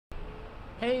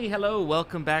Hey, hello,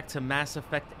 welcome back to Mass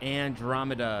Effect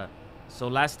Andromeda. So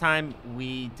last time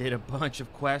we did a bunch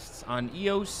of quests on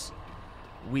Eos,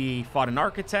 we fought an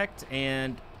architect,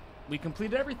 and we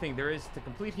completed everything there is to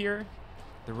complete here.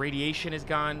 The radiation is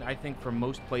gone, I think, from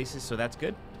most places, so that's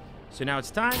good. So now it's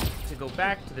time to go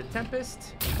back to the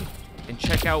Tempest and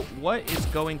check out what is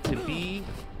going to be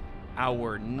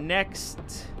our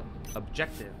next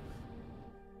objective.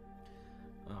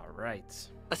 All right.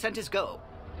 Ascent is go.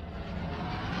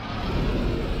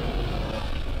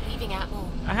 Leaving Atmel.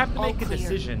 I have to All make a clear.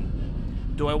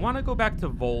 decision. Do I want to go back to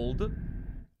Voeld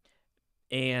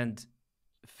and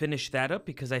finish that up?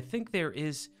 Because I think there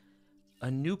is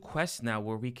a new quest now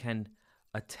where we can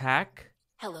attack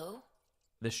Hello?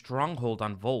 the stronghold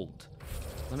on Voeld.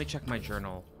 Let me check my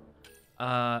journal.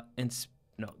 No,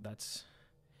 that's...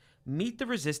 Meet the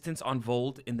resistance on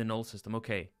Voeld in the Null system.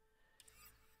 Okay.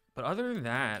 But other than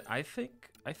that, I think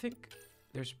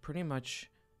there's pretty much...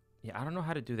 Yeah, I don't know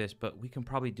how to do this, but we can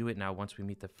probably do it now once we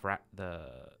meet the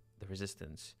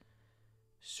resistance.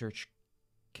 Search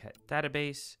Ket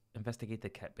database, investigate the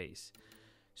Ket base.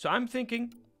 So I'm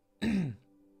thinking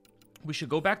we should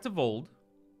go back to Voeld.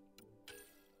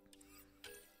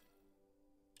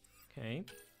 Okay.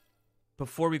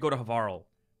 Before we go to Havarl.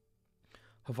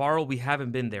 Havarl, we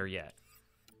haven't been there yet.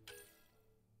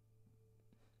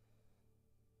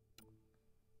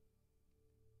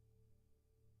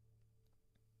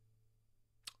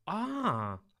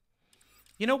 Ah,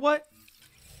 you know what?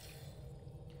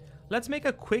 Let's make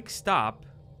a quick stop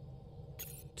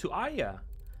to Aya.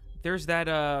 There's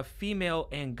that female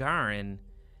Angaran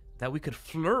that we could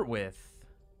flirt with.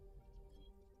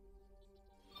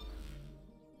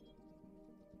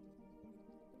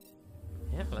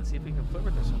 Yeah, let's see if we can flirt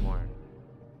with her some more.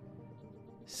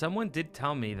 Someone did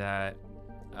tell me that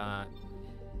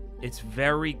it's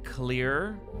very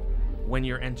clear when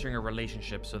you're entering a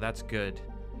relationship, so that's good.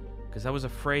 Because I was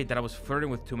afraid that I was flirting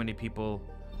with too many people.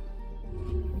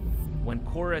 When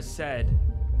Cora said,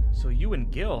 "So you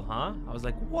and Gil, huh?" I was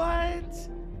like, what?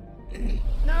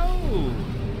 No!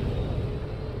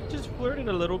 Just flirted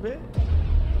a little bit.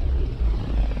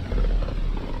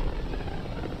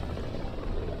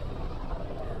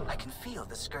 I can feel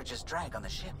the Scourge's drag on the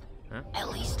ship. Huh?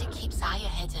 At least it keeps Aya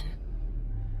hidden.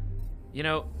 You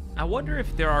know, I wonder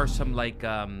if there are some, like,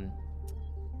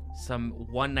 some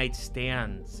one-night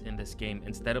stands in this game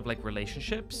instead of, like,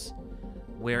 relationships,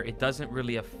 where it doesn't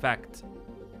really affect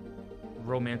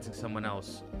romancing someone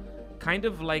else. Kind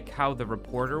of like how the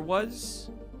reporter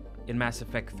was in Mass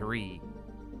Effect 3.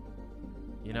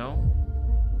 You know?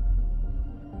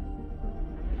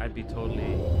 I'd be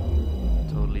totally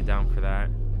down for that.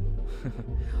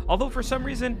 Although for some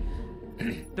reason,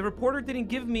 the reporter didn't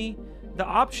give me the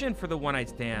option for the one-night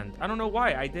stand. I don't know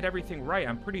why. I did everything right.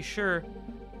 I'm pretty sure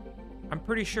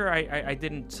I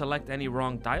didn't select any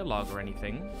wrong dialogue or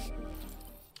anything.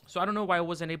 So I don't know why I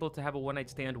wasn't able to have a one-night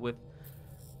stand with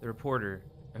the reporter.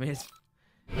 I mean, it's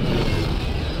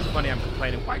funny I'm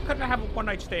complaining. Why couldn't I have a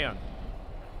one-night stand?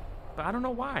 But I don't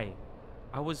know why.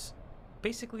 I was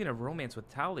basically in a romance with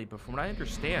Tali, but from what I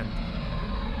understand,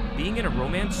 being in a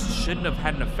romance shouldn't have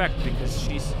had an effect because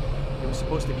it was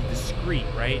supposed to be discreet,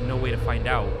 right? No way to find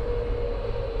out.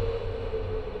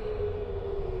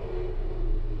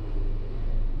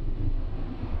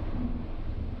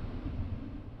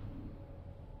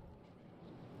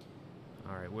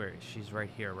 Alright, where? She's right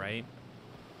here, right?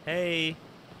 Hey!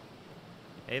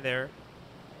 Hey there.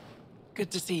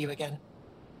 Good to see you again.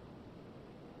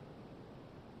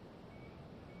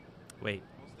 Wait.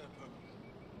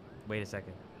 Wait a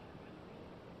second.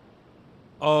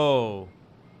 Oh.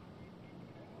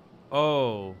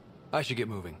 Oh. I should get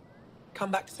moving.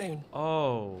 Come back soon.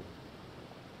 Oh.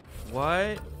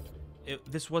 What?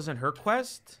 This wasn't her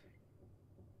quest?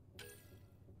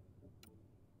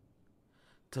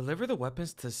 Deliver the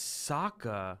weapons to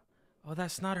Sokka. Oh,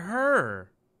 that's not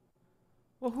her.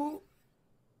 Well, who?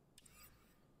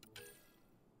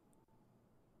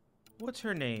 What's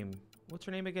her name? What's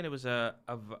her name again? It was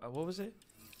what was it?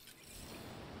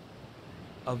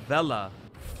 Avella.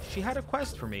 She had a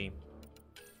quest for me.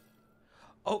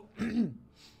 Oh,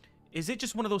 is it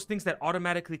just one of those things that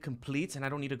automatically completes and I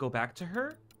don't need to go back to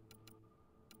her?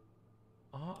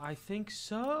 Oh, I think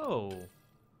so.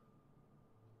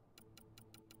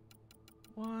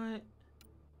 What?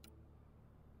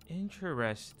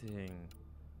 Interesting.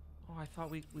 Oh, I thought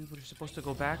we were supposed to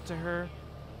go back to her.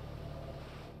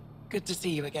 Good to see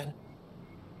you again.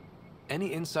 Any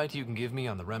insight you can give me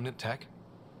on the remnant tech?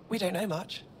 We don't know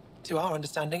much. To our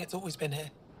understanding, it's always been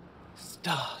here.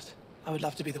 Start. I would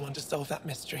love to be the one to solve that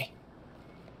mystery.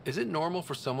 Is it normal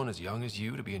for someone as young as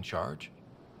you to be in charge?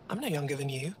 I'm no younger than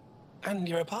you. And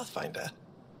you're a Pathfinder.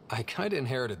 I kinda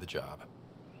inherited the job.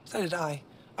 So did I.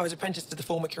 I was apprenticed to the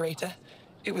former curator.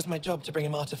 It was my job to bring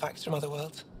him artifacts from other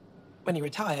worlds. When he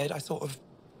retired, I sort of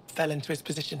fell into his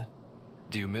position.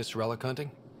 Do you miss relic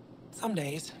hunting? Some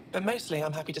days, but mostly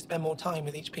I'm happy to spend more time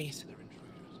with each piece.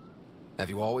 Have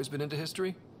you always been into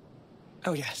history?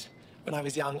 Oh yes. When I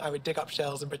was young, I would dig up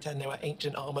shells and pretend they were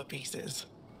ancient armor pieces.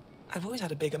 I've always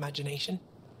had a big imagination.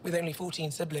 With only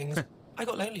 14 siblings, I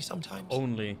got lonely sometimes.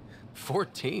 Only.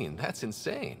 14? That's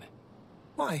insane.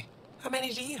 Why? How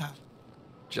many do you have?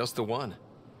 Just the one.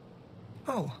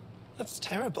 Oh, that's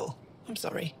terrible. I'm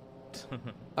sorry.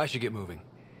 I should get moving.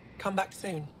 Come back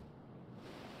soon.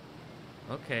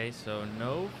 Okay, so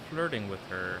no flirting with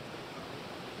her.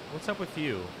 What's up with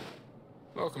you?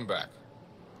 Welcome back.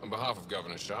 On behalf of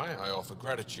Governor Shy, I offer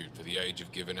gratitude for the age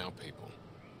of giving our people.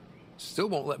 Still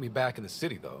won't let me back in the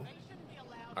city, though.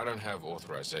 I don't have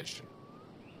authorization,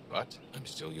 but I'm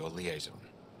still your liaison.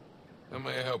 How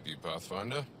may I help you,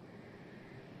 Pathfinder?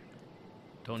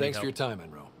 Don't Thanks need for your help. time,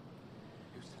 Enro.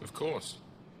 Of course.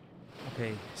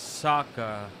 Okay,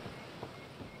 Sokka.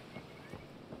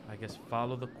 I guess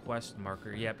follow the quest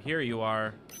marker. Yep, here you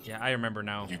are. Yeah, I remember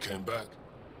now. You came back.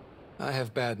 I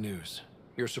have bad news.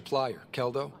 Your supplier,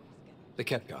 Keldo, the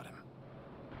Ket got him.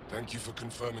 Thank you for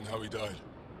confirming how he died.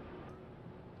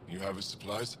 You have his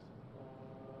supplies?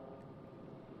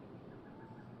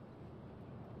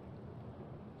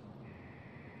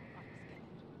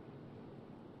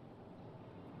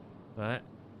 But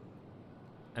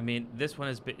I mean, this one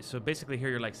is so basically here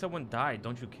you're like, someone died,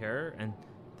 don't you care? And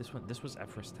this was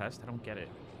Ephra's test. I don't get it.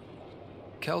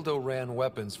 Keldo ran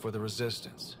weapons for the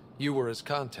Resistance. You were his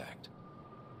contact.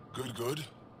 Good, good.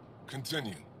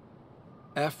 Continue.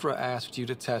 Ephra asked you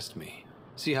to test me,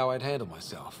 see how I'd handle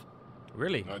myself.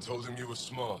 Really? I told him you were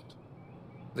smart.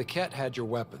 The Ket had your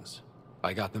weapons.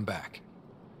 I got them back.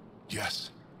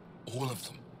 Yes, all of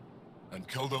them. And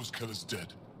Keldo's killer's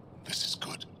dead. This is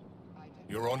good.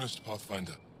 You're honest,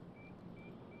 Pathfinder.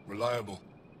 Reliable.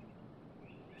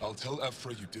 I'll tell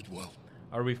Ephra you did well.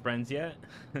 Are we friends yet?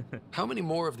 How many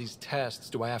more of these tests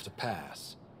do I have to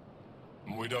pass?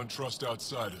 We don't trust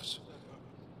outsiders.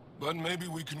 But maybe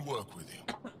we can work with you.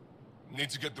 Need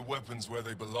to get the weapons where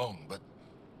they belong, but...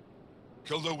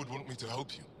 Keldo would want me to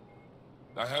help you.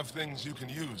 I have things you can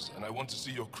use, and I want to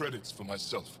see your credits for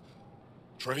myself.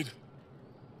 Trade?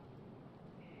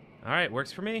 All right,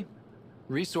 works for me.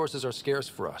 Resources are scarce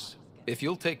for us. If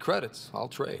you'll take credits, I'll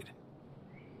trade.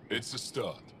 It's a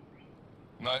start.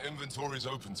 My inventory's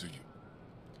open to you.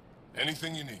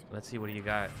 Anything you need. Let's see, what do you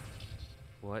got?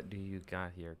 What do you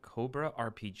got here? Cobra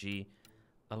RPG,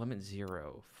 Element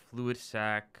 0, Fluid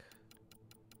Sack.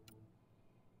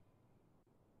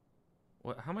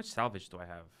 What? How much salvage do I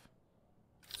have?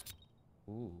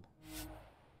 Ooh.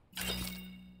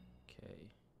 Okay.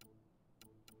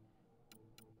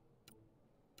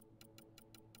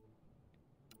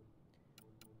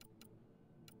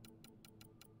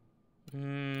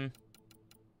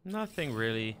 Nothing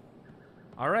really.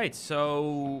 All right,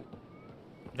 so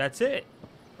that's it.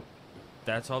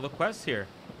 That's all the quests here.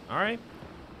 All right,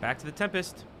 back to the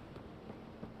Tempest.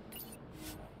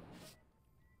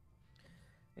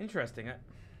 Interesting.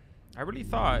 I really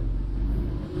thought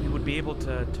we would be able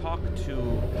to talk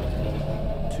to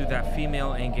that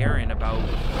female Angarian about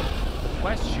the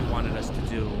quest she wanted us to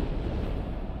do,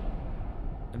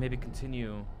 and maybe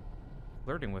continue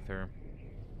flirting with her.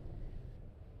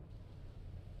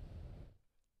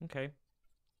 Okay.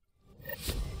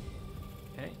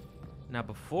 Okay. Now,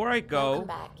 before I go, Welcome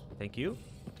back. thank you.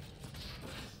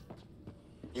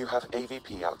 You have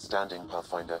AVP outstanding,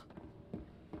 Pathfinder.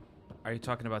 Are you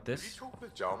talking about Did you this? talk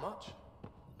with Jar much?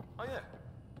 Oh yeah,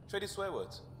 traded swear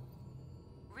words.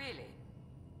 Really?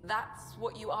 That's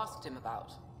what you asked him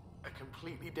about? A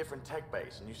completely different tech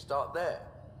base, and you start there.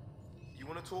 You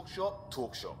want to talk shop?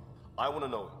 Talk shop. I want to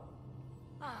know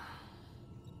him.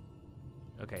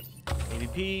 Okay.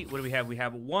 AVP, what do we have? We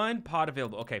have one pod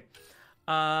available. Okay.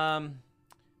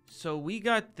 So we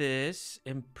got this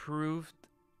improved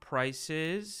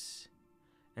prices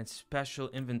and special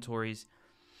inventories.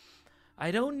 I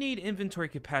don't need inventory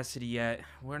capacity yet.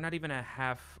 We're not even at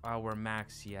half our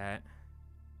max yet.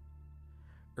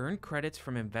 Earn credits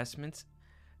from investments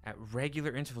at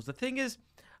regular intervals. The thing is,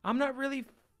 I'm not really...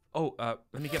 Oh,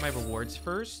 let me get my rewards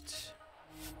first.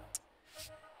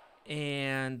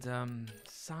 And,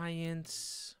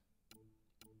 science...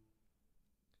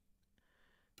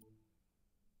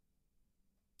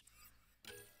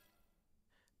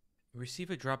 Receive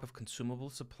a drop of consumable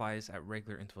supplies at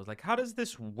regular intervals. Like, how does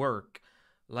this work?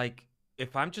 Like,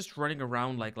 if I'm just running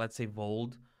around, like, let's say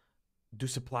Voeld, Do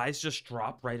supplies just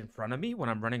drop right in front of me when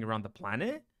I'm running around the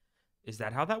planet? Is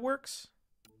that how that works?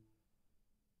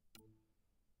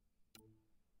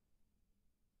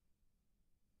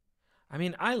 I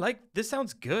mean, this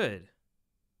sounds good.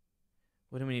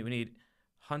 What do we need? We need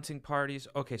hunting parties.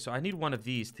 Okay, so I need one of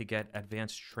these to get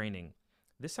advanced training.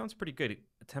 This sounds pretty good.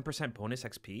 10% bonus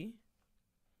XP.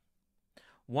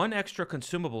 One extra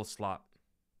consumable slot.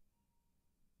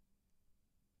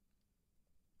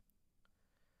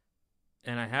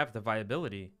 And I have the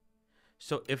viability.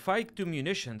 So if I do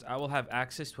munitions, I will have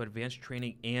access to advanced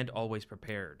training and always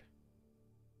prepared.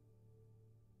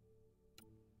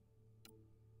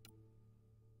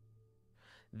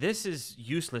 This is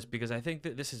useless because I think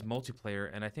that this is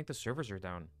multiplayer and I think the servers are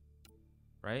down.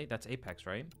 Right? That's Apex,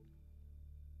 right?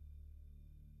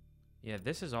 Yeah,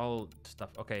 this is all stuff.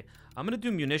 Okay, I'm going to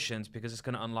do munitions because it's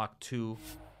going to unlock 2.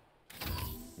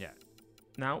 Yeah.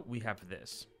 Now we have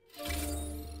this.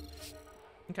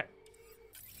 Okay.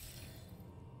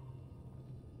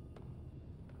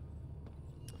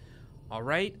 All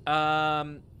right.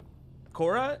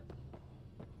 Cora?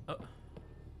 Oh.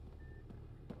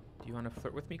 Do you want to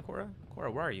flirt with me, Cora?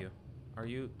 Cora, where are you? Are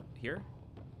you here?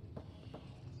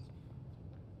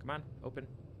 Come on, open.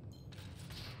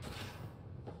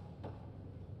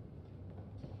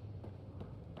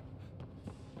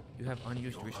 You have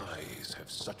unused Your resources. eyes have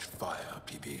such fire,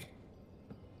 PB.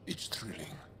 It's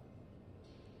thrilling.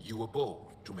 You were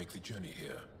bold to make the journey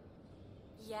here.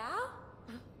 Yeah?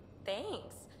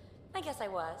 Thanks. I guess I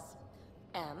was.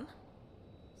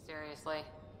 Seriously.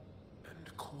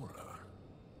 And Cora,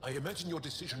 I imagine your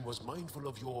decision was mindful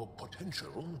of your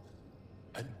potential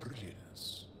and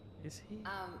brilliance. Is he?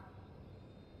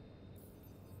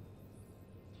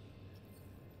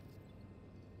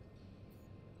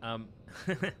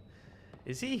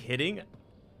 Is he hitting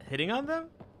on them?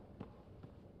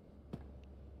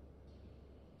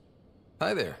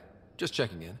 Hi there. Just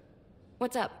checking in.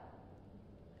 What's up?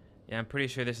 Yeah, I'm pretty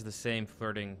sure this is the same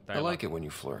flirting I dialogue. like it when you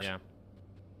flirt. Yeah.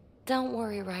 Don't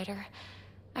worry, Ryder.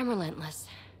 I'm relentless.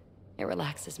 It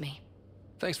relaxes me.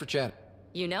 Thanks for chatting.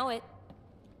 You know it.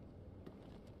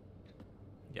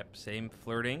 Yep, same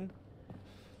flirting.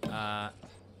 I'm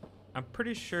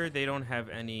pretty sure they don't have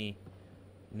any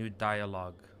new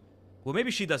dialogue. Well,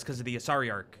 maybe she does because of the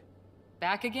Asari arc.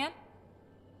 Back again?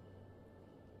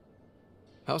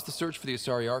 How's the search for the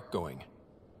Asari Ark going?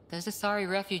 Those Asari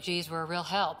refugees were a real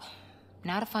help.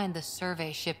 Now to find the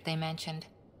survey ship they mentioned.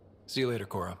 See you later,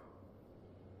 Cora.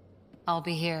 I'll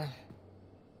be here.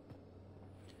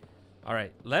 All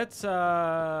right, let's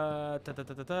really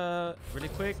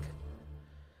quick.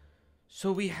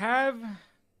 So we have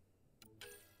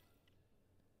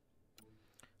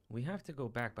to go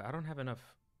back, but I don't have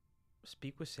enough.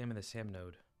 Speak with Sam in the Sam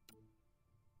node.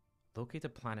 Locate the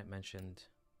planet mentioned.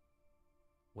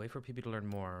 Wait for people to learn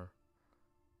more.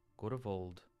 Go to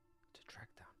Voeld to track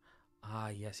down. Ah,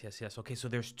 yes. Okay, so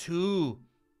there's two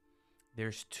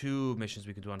missions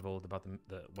we can do on Voeld about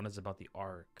the one is about the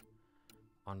Ark.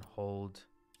 On hold.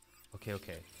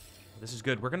 Okay. This is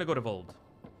good. We're gonna go to Voeld.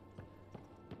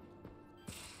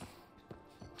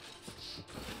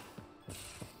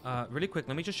 Really quick,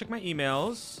 let me just check my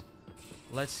emails.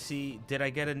 Let's see. Did I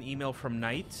get an email from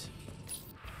Knight?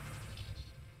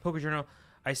 Poker Journal.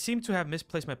 I seem to have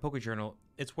misplaced my Poker Journal.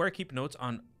 It's where I keep notes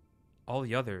on all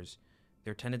the others.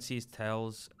 Their tendencies,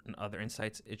 tells, and other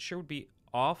insights. It sure would be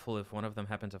awful if one of them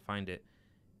happened to find it.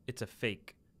 It's a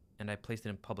fake, and I placed it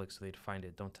in public so they'd find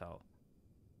it. Don't tell.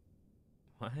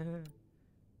 What?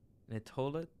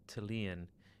 Nitola Talian.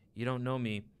 You don't know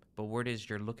me, but word is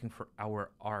you're looking for our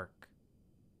Ark.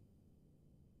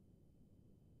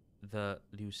 The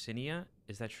Lucinia?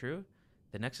 Is that true?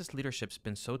 The Nexus leadership's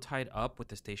been so tied up with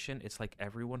the station, it's like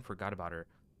everyone forgot about her.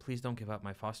 Please don't give up.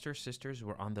 My foster sisters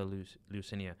were on the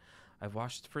Lucinia. I've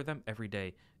watched for them every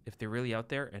day. If they're really out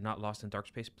there and not lost in dark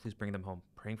space, please bring them home.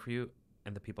 Praying for you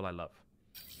and the people I love.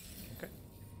 Okay.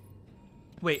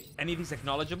 Wait, any of these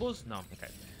acknowledgeables? No,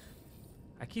 okay.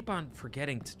 I keep on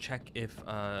forgetting to check if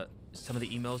some of the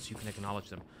emails you can acknowledge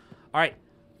them. All right,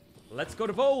 let's go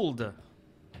to Voeld.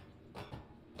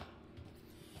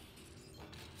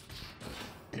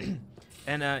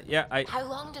 And yeah, How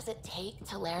long does it take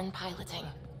to learn piloting?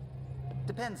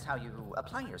 Depends how you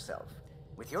apply yourself.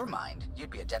 With your mind,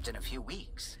 you'd be adept in a few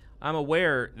weeks. I'm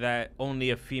aware that only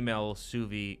a female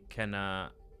Suvi can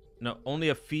no, only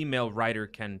a female writer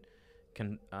can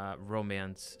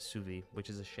romance Suvi, which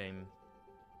is a shame.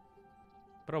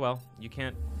 But oh well, you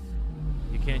can't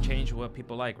change what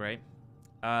people like, right?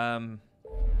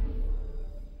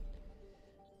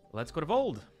 Let's go to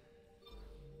Voeld.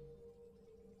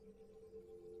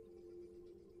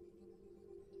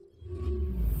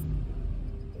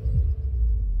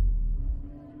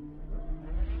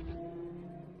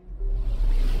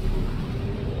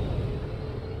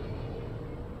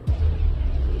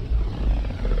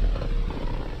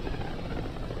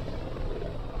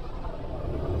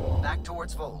 Head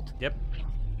towards Voeld. Yep.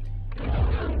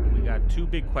 We got 2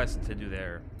 big quests to do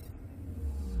there.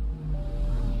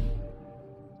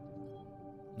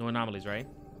 No anomalies, right?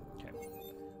 Okay.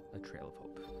 A Trail of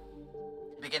Hope.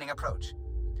 Beginning approach.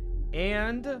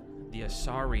 And the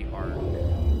Asari arc.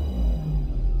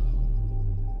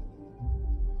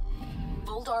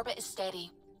 Voeld orbit is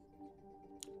steady.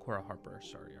 Cora Harper,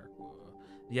 Asari arc.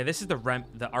 Yeah, this is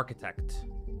the architect.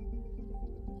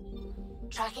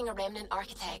 Tracking a remnant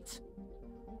architect.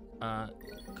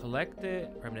 Collect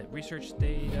it. Remnant research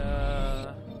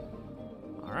data.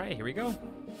 All right, here we go.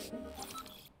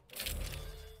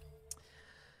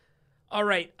 All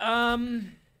right.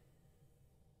 I'm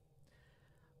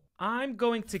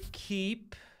going to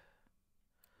keep.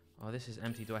 Oh, this is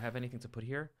empty. Do I have anything to put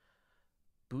here?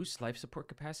 Boosts life support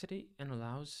capacity and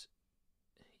allows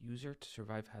user to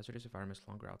survive hazardous environments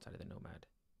longer outside of the Nomad.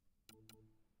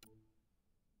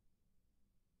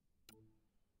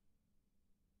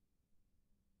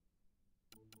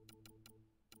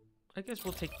 I guess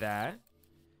we'll take that.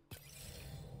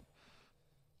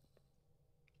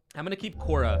 I'm gonna keep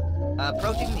Cora.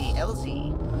 Approaching the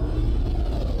LZ.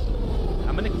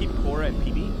 I'm gonna keep Cora and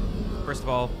PB. First of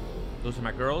all, those are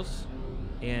my girls,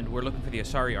 and we're looking for the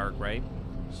Asari arc, right?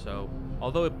 So,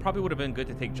 although it probably would have been good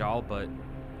to take Jal, but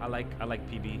I like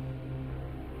PB.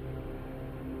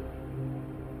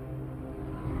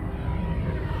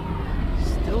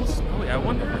 Still snowy. I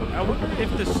wonder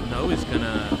if the snow is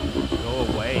gonna go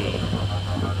away.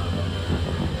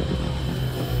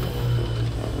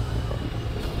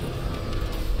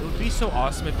 It would be so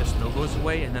awesome if the snow goes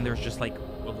away and then there's just like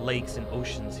lakes and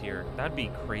oceans here. That'd be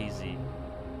crazy.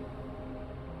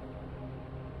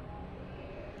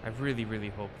 I really, really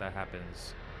hope that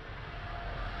happens.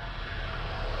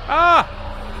 Ah!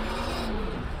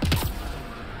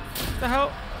 What the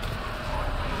hell?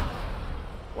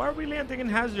 Why are we landing in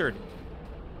Hazard?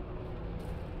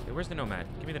 Okay, where's the Nomad?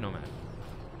 Give me the Nomad.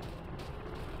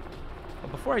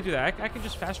 But before I do that, I can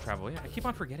just fast travel. Yeah, I keep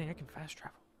on forgetting I can fast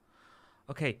travel.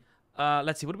 Okay,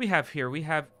 let's see. What do we have here? We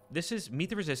have... This is Meet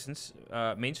the Resistance,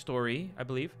 main story, I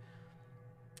believe.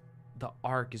 The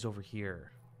Ark is over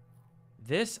here.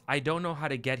 This, I don't know how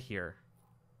to get here.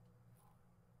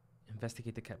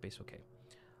 Investigate the cat base. Okay.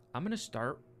 I'm gonna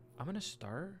start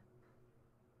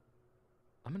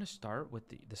with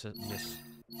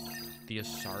the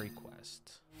Asari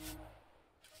quest.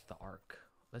 The Ark.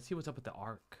 Let's see what's up with the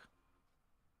Ark.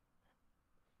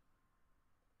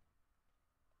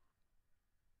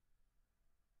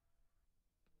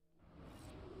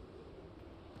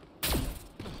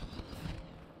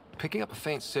 Picking up a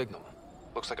faint signal.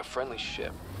 Looks like a friendly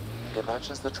ship. It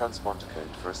matches the transponder code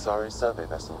for Asari survey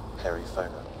vessel,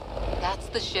 Periphona. That's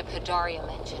the ship Hidaria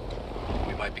mentioned.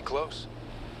 We might be close.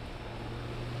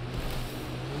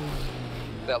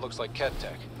 That looks like Ket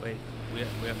Tech. Wait, we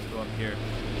have to go up here.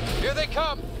 Here they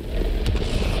come!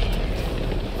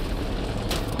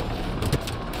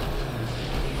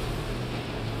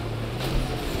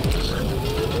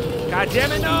 God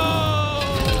damn it, no!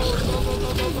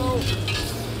 No.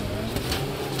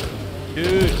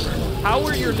 Dude, how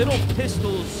are your little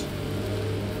pistols?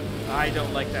 I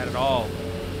don't like that at all.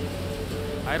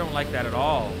 I don't like that at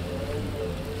all.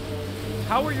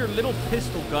 How are your little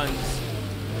pistol guns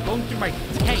going through my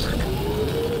tank?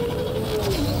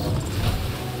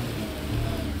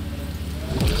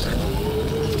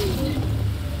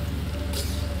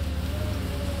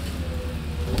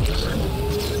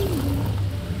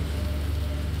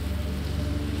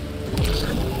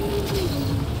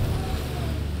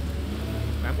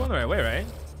 I'm going the right way, right?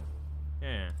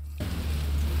 Yeah.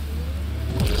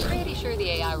 Pretty sure the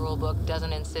AI rulebook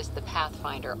doesn't insist the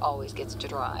Pathfinder always gets to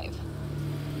drive.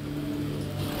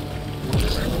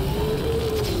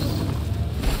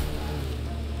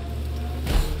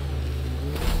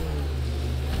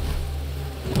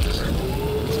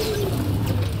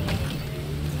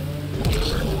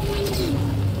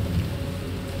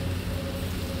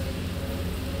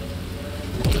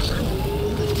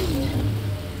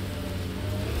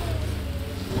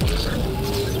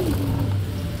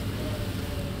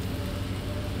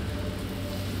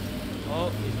 Oh,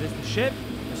 is this the ship?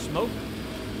 The smoke?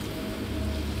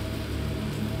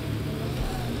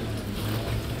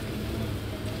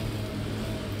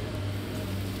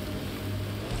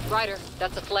 Ryder,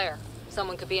 that's a flare.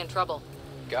 Someone could be in trouble.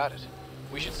 Got it.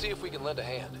 We should see if we can lend a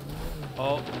hand.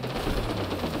 Oh.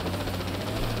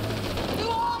 Who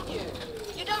are you?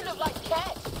 You don't look like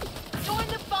Ket. Join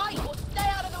the fight or stay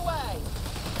out of the way.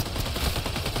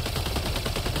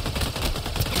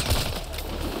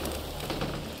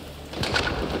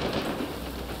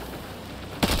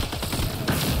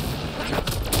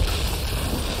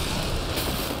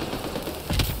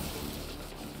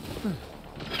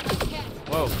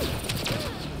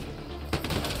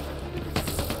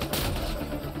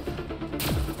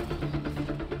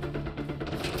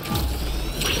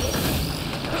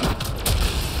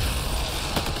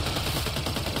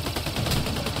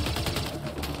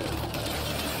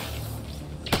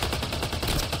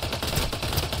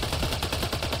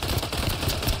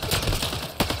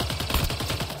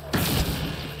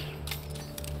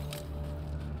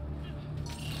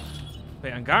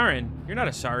 Wait, Angaran, you're not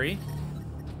Asari.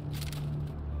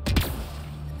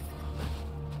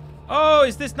 Oh,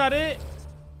 is this not it?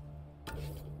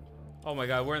 Oh my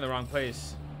god, we're in the wrong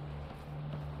place.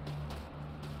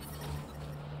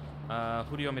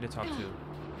 Who do you want me to talk to?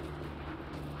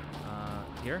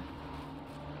 Here?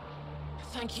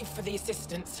 Thank you for the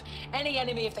assistance. Any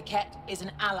enemy of the Ket is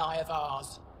an ally of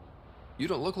ours. You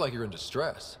don't look like you're in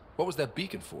distress. What was that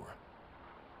beacon for?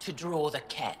 To draw the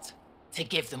Ket. To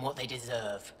give them what they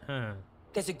deserve. Huh.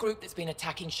 There's a group that's been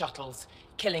attacking shuttles,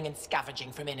 killing and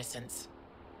scavenging from innocents.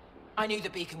 I knew the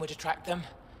beacon would attract them.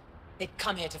 They'd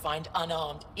come here to find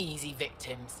unarmed, easy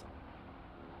victims.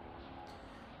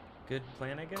 Good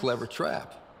plan, I guess? Clever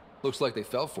trap. Looks like they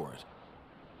fell for it.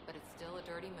 But it's still a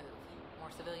dirty move.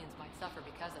 More civilians might suffer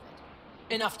because of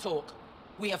it. Enough talk.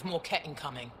 We have more Ket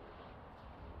incoming.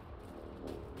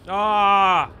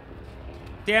 Ah!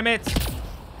 Damn it!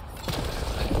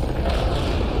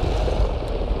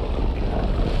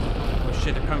 Oh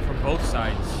shit, they're coming from both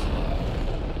sides.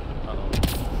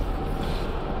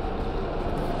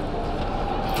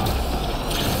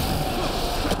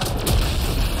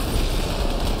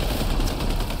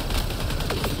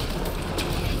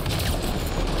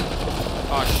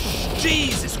 Oh,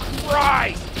 Jesus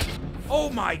Christ! Oh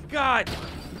my god!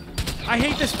 I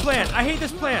hate this plan. I hate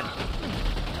this plan.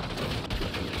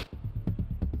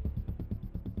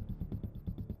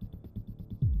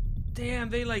 Damn,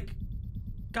 they like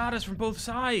got us from both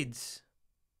sides.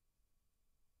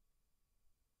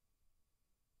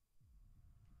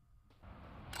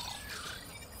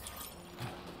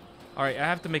 All right, I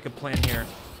have to make a plan here.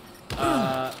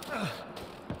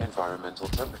 Environmental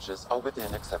temperatures are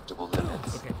within acceptable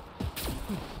limits. Okay.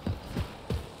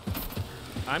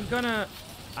 I'm gonna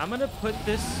put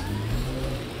this,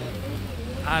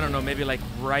 I don't know, maybe like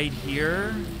right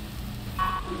here,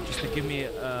 just to give me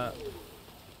a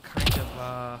kind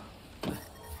of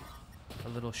a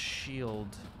little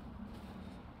shield.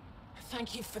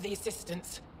 Thank you for the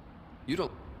assistance. You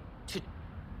don't...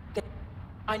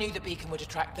 I knew the beacon would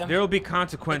attract them. There will be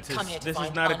consequences. This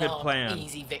is not a good plan.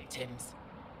 Easy victims.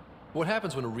 What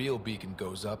happens when a real beacon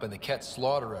goes up and the Ket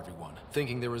slaughter everyone,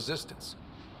 thinking they're resistance?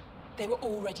 They were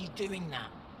already doing that.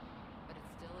 But it's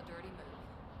still a dirty move.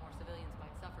 More civilians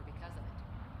might suffer because of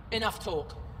it. Enough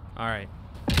talk. All right.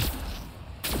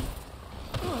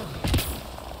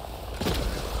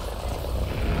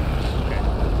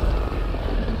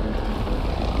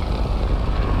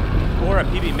 Cora,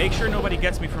 PB, make sure nobody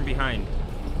gets me from behind.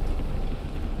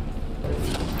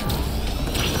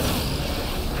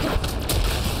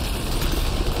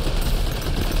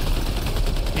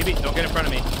 PB, don't get in front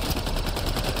of me.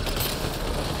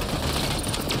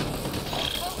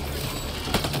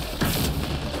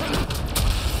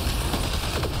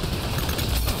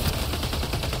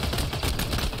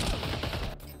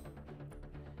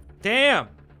 Damn!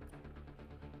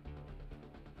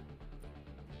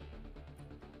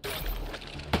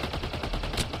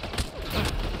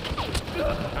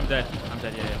 I'm dead. I'm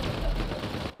dead.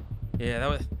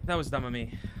 Yeah, that was dumb of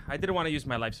me. I didn't want to use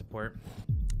my life support.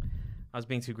 I was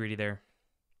being too greedy there.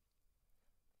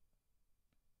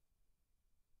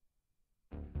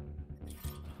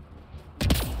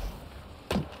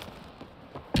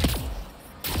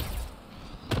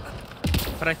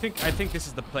 But I think this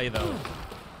is the play though.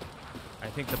 I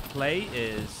think the play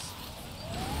is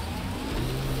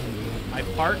I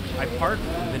park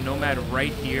the Nomad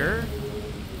right here.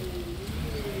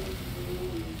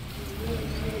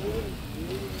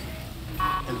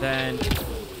 And then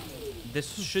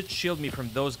this should shield me from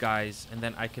those guys, and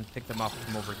then I can pick them off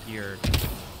from over here.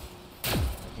 I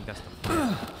think that's the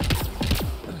plan.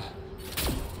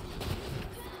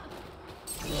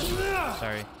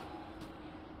 Sorry.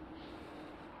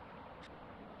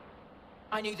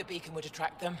 I knew the beacon would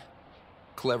attract them.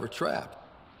 Clever trap.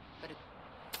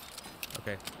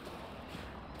 Okay.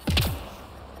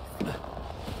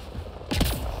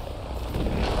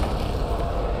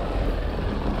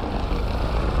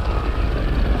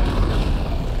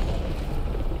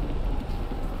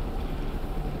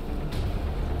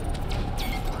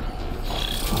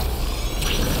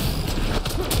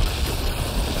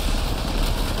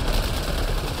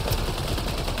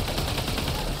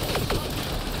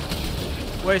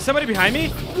 Wait, is somebody behind me?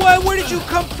 What? Where did you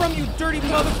come from, you dirty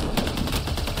mother...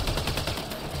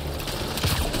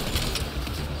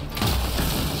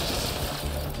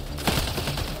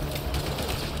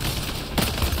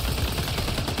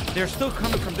 They're still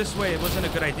coming from this way. It wasn't a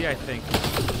good idea, I think.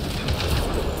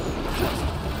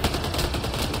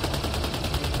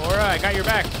 Alright, I got your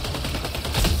back.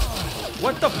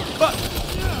 What the fuck?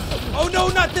 Oh no,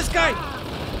 not this guy!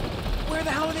 Where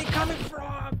the hell are they coming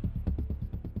from?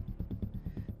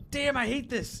 damn, I hate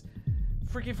this.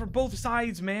 Freaking for both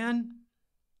sides, man.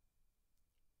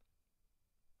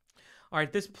 All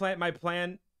right, my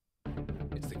plan.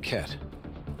 It's the Ket.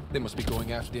 They must be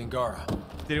going after the Angara.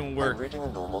 Didn't work. I'm reading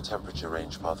a normal temperature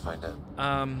range, Pathfinder.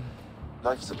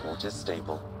 Life support is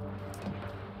stable.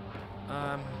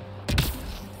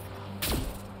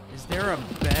 Is there a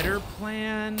better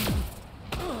plan?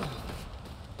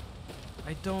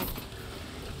 I don't.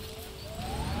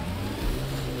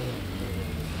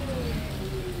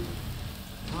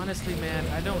 Honestly, man,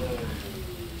 I don't.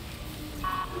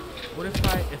 What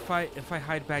if I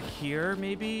hide back here,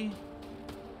 maybe?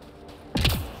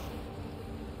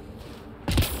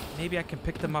 Maybe I can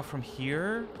pick them up from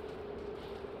here?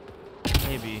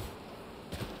 Maybe.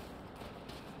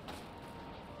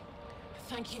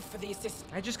 Thank you for the assist.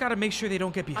 I just gotta make sure they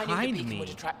don't get behind me.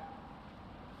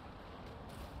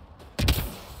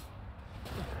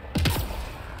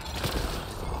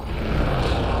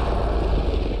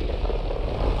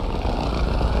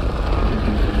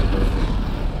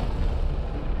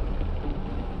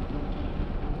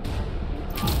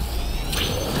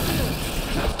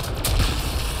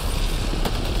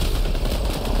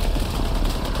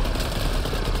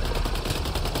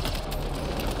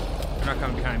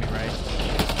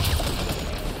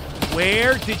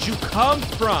 Where did you come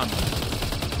from?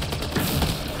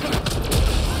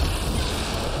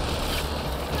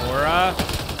 Aura.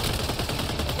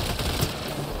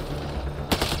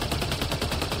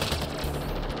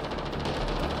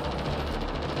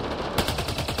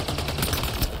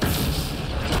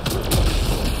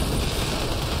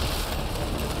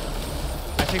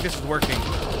 I think this is working.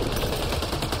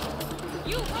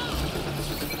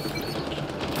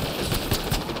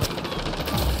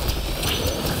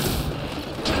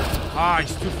 Ah,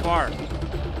 he's too far.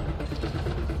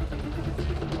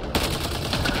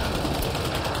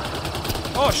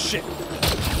 Oh, shit.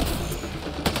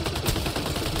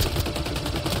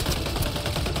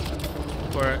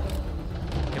 For it.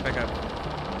 Get back up.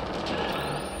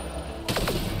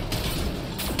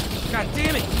 God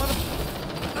damn it, mother...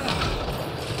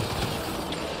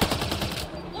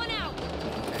 One out.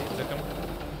 Okay, took him.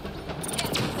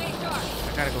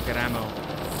 I gotta go get ammo.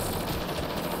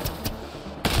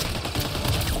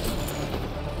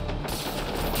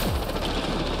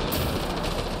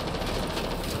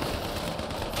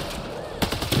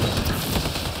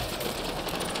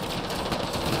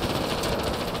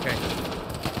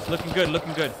 Looking good,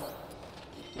 looking good.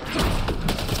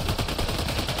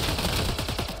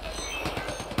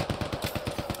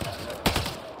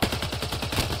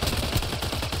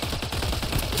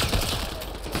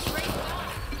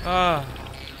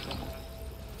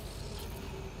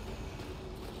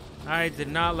 I did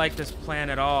not like this plan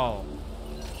at all.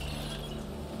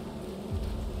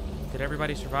 Did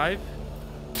everybody survive?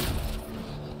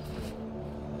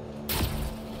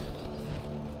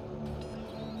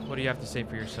 What do you have to say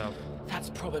for yourself? That's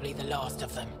probably the last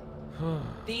of them.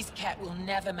 These Ket will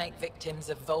never make victims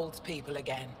of Voeld's people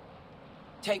again.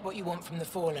 Take what you want from the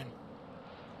Fallen.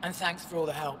 And thanks for all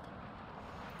the help.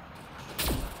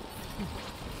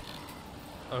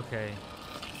 Okay.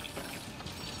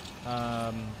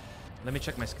 Let me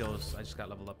check my skills. I just got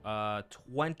leveled up.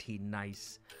 20,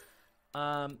 nice.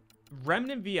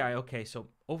 Remnant VI, okay, so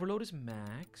Overload is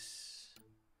max.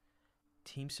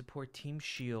 Team support, team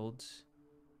shields.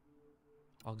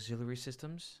 Auxiliary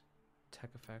systems.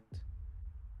 Tech effect.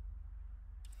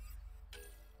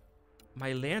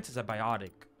 My lance is a biotic.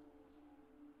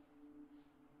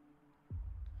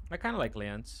 I kind of like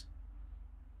lance.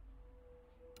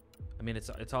 I mean,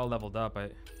 it's all leveled up.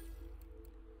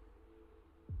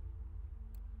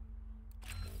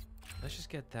 Let's just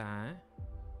get that.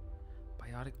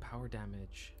 Biotic power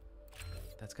damage.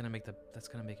 That's gonna make it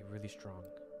really strong.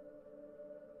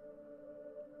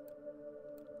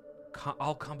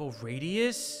 All combo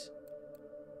radius.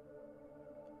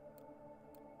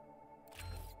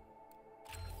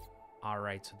 All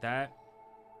right, so that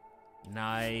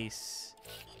nice.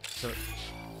 So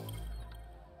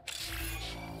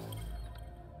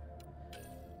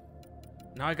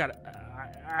now I got.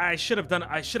 I should have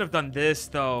done this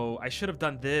though. I should have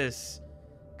done this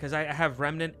because I have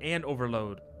Remnant and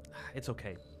Overload. It's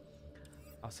okay.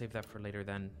 I'll save that for later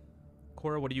then.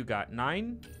 Cora, what do you got?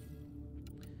 9.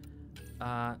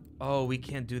 Oh, we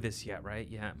can't do this yet, right?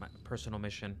 Yeah, my personal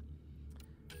mission.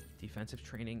 Defensive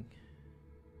training.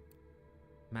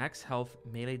 Max health,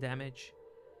 melee damage.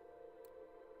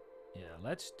 Yeah,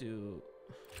 let's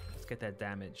get that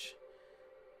damage.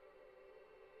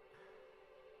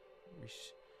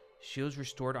 Shields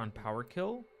restored on power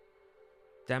kill.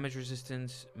 Damage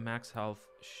resistance, max health,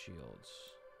 shields.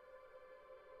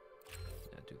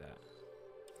 Yeah, do that.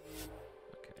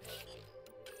 Okay.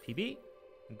 PB?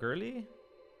 Girly?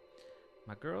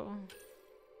 My girl?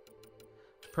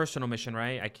 Personal mission,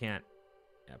 right? I can't.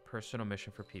 Yeah, personal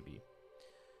mission for PB.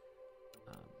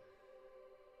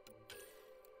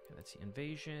 Okay, let's see.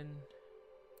 Invasion.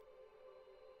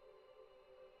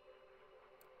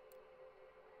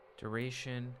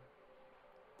 Duration.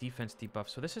 Defense debuff.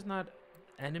 So this is not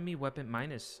enemy weapon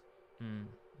minus.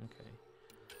 Okay.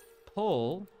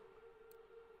 Pull.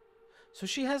 So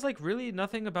she has like really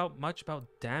nothing much about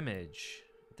damage.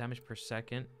 Damage per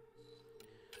second.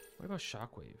 What about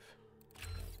shockwave?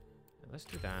 Yeah, let's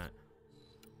do that.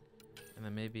 And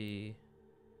then maybe.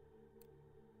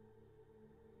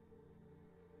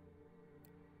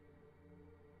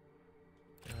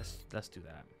 Yeah, let's do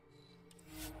that.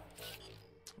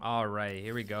 All right,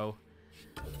 here we go.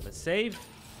 Let's save.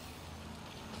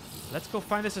 Let's go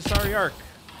find this Asari Ark.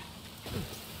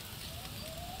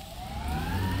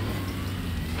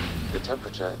 The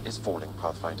temperature is falling,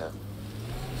 Pathfinder.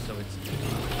 So it's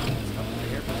up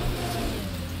there.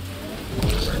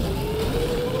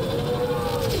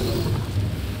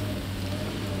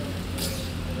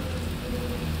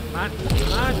 Come on,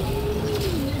 come on.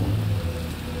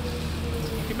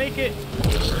 You can make it.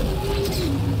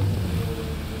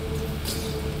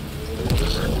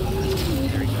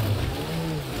 There we go.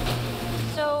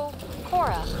 So,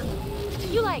 Cora,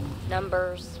 you like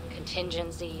numbers,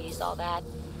 contingencies, all that?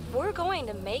 We're going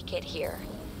to make it here,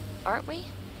 aren't we?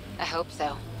 I hope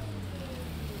so.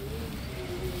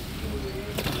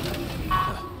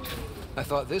 I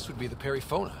thought this would be the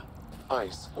Periphona.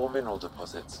 Ice or mineral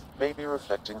deposits may be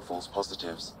reflecting false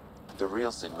positives. The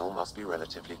real signal must be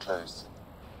relatively close.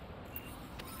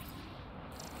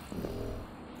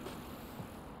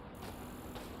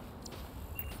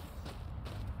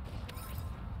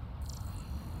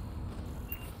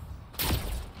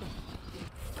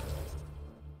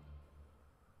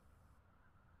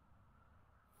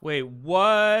 Wait,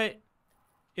 what?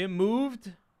 It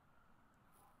moved?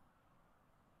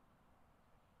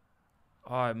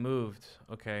 Oh, it moved.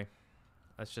 Okay.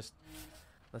 Let's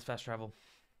fast travel.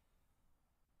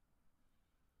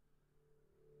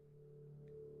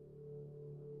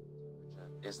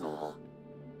 Is normal.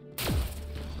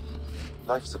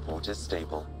 Life support is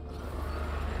stable.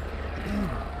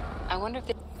 I wonder if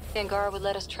the Angara would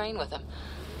let us train with them.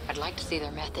 I'd like to see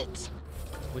their methods.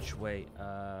 Which way?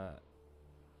 Yeah.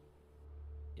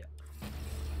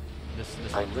 This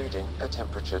I'm reading a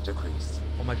temperature decrease.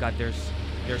 Oh my god, there's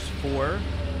four.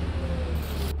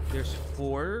 There's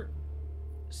four.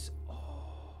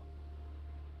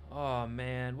 Oh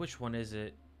man, which one is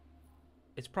it?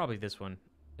 It's probably this one.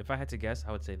 If I had to guess,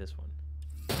 I would say this one.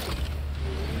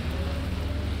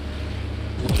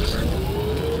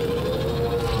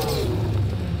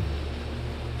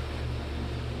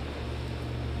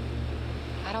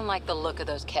 I don't like the look of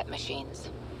those Ket machines.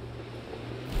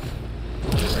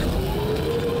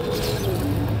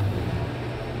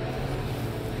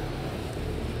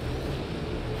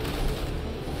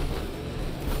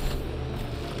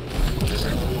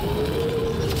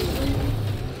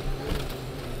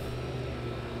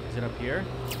 Is it up here?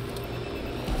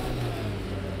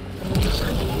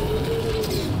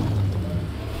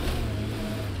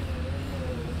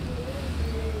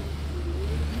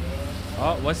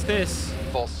 Oh, what's this?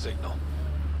 False signal.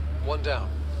 One down.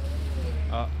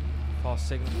 False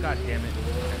signal. God damn it.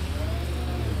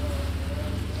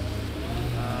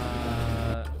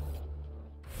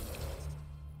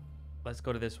 Let's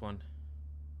go to this one.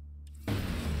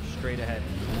 Straight ahead.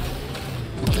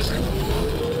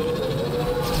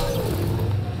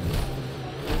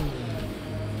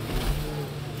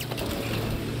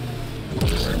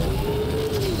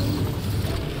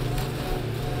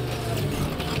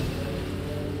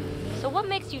 So what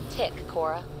makes you tick,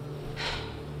 Cora?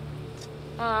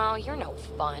 Oh, you're no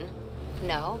fun.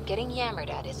 No, getting yammered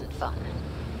at isn't fun.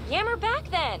 Yammer back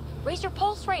then! Raise your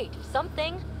pulse rate,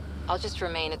 something. I'll just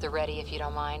remain at the ready if you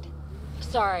don't mind.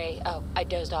 Sorry, oh, I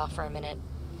dozed off for a minute.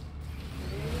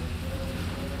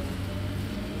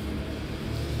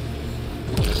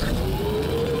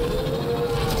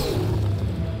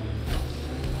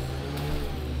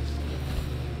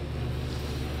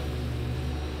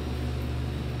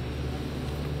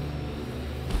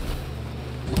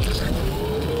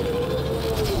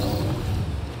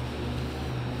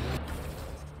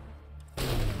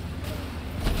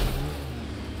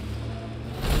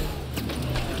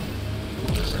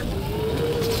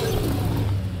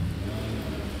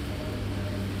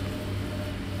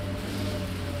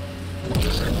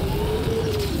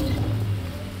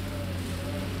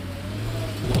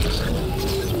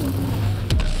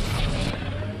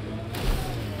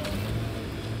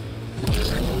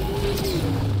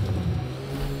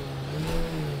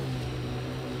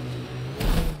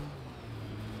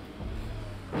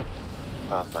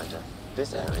 Pathfinder,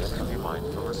 this area can be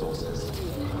mined for resources.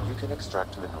 You can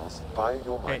extract minerals via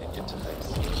your mining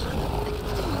interface.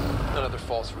 Another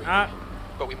false reading.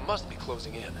 But we must be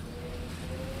closing in.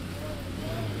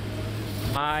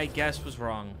 My guess was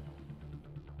wrong.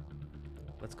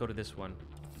 Let's go to this one.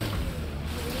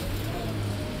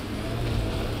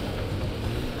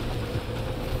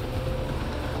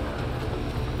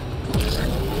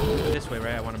 This way,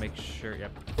 right? I want to make sure.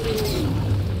 Yep.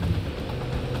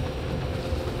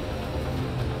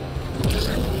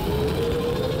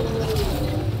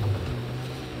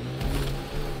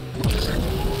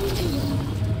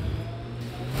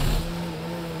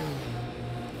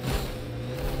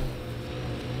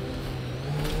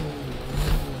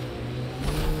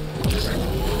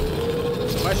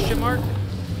 Question mark?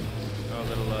 Oh, a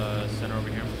little center over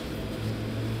here.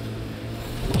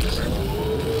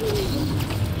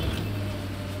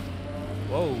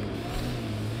 Whoa.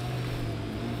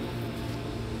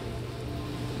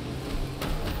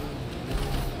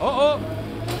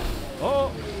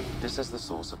 Oh! This is the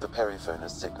source of the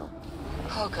Periphona's signal.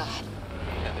 Oh, God.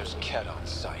 And there's Ket on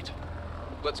site.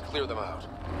 Let's clear them out.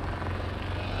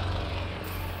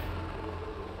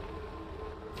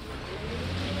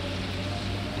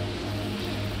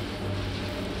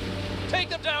 Take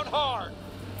them down hard!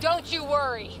 Don't you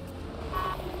worry.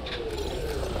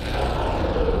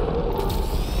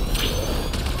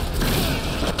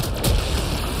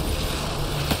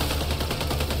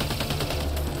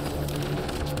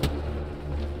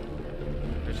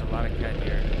 There's a lot of cat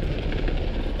here.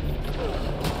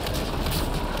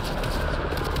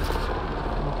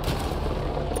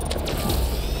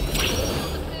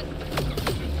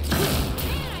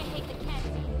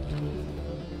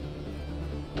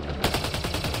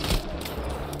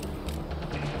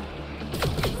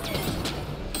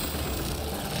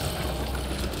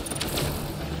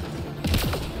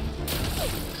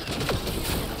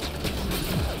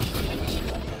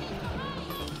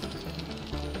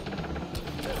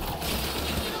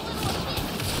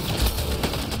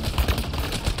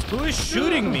 Who is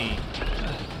shooting me?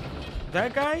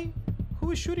 That guy?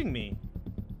 Who is shooting me?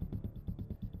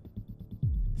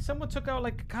 Someone took out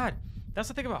like, God, that's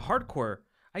the thing about hardcore.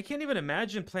 I can't even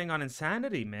imagine playing on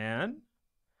Insanity, man.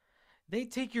 They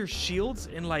take your shields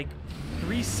in like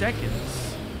 3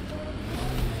 seconds.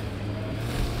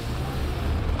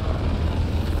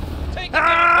 Take them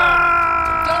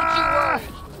down! Don't you worry.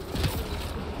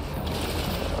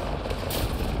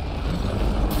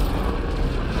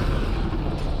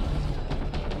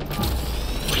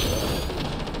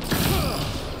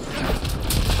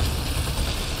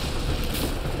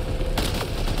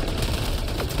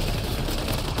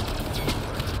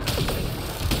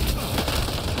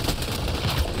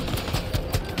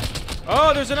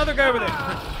 Oh, there's another guy over there.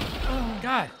 Oh,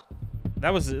 God. That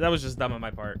was just dumb on my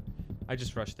part. I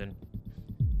just rushed in.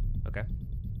 Okay.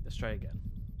 Let's try again.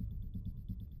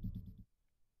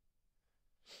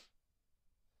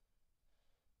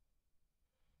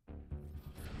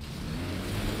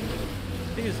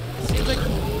 Thing is, it seems like...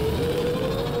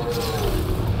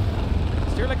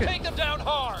 Is there like a Take them down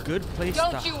hard! good place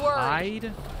Don't to you worry.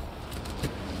 hide?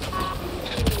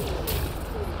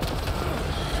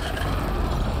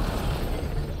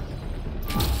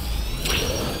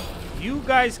 You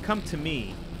guys come to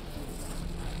me.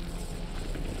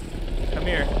 Come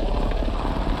here.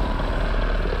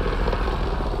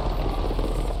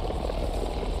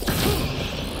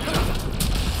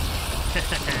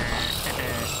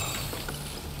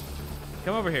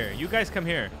 Come over here. You guys come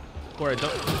here. Cora,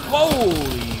 don't.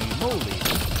 Holy moly.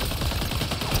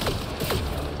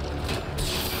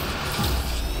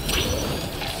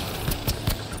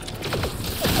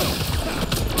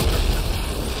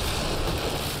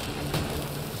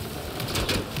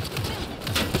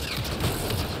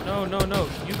 No.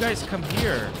 You guys come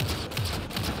here.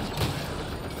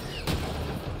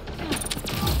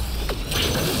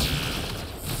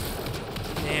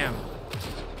 Damn.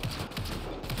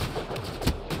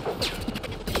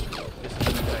 This is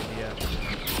a bad idea.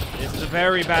 This is a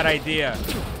very bad idea.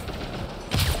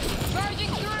 Charging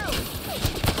through.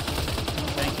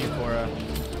 Thank you, Cora.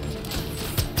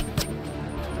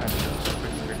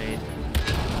 Grenade.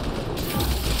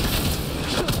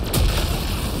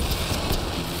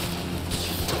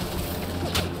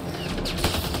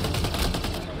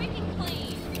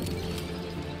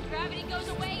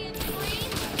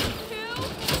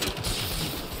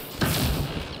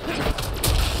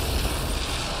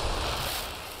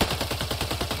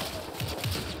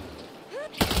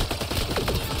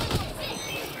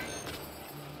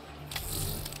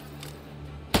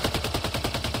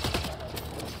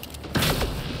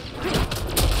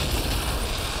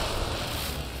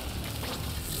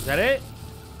 that it?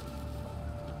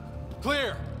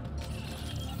 Clear!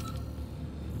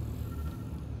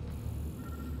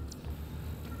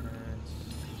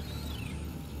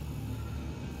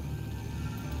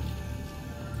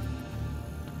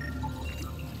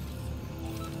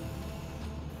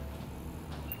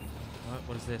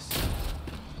 What is this?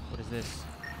 What is this?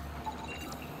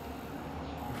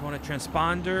 If you want a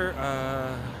transponder,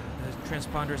 the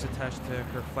transponder is attached to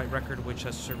her flight record, which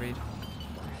has surveyed.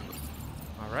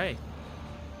 All right.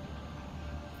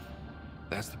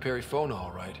 That's the Periphona,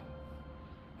 all right.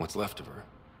 What's left of her?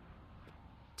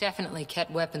 Definitely Ket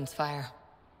weapons fire.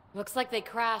 Looks like they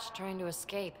crashed trying to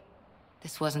escape.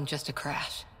 This wasn't just a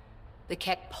crash. The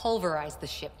Ket pulverized the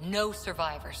ship. No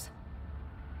survivors.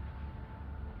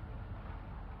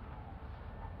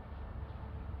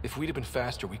 If we'd have been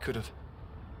faster, we could have...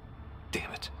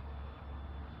 Damn it.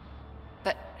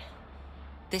 But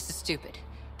this is stupid.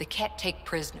 The Ket take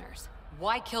prisoners.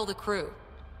 Why kill the crew?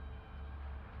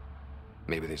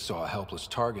 Maybe they saw a helpless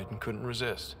target and couldn't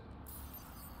resist.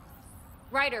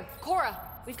 Ryder, Cora,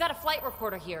 we've got a flight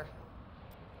recorder here.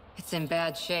 It's in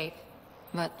bad shape.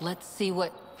 But let's see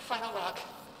what... Final log.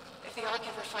 If the Ark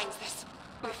ever finds this,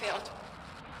 we failed.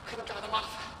 Couldn't draw them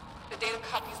off. The data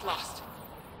copy's lost.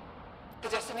 The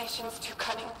decimation's too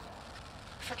cunning.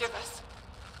 Forgive us.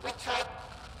 We tried...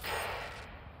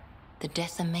 The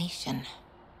decimation.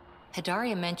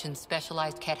 Hidaria mentioned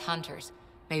specialized Ket hunters.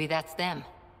 Maybe that's them.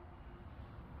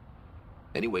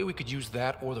 Any way we could use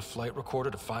that or the flight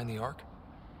recorder to find the Ark?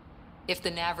 If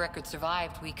the nav record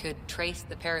survived, we could trace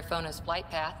the Periphona's flight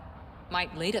path.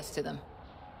 Might lead us to them.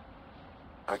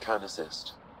 I can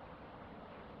assist.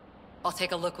 I'll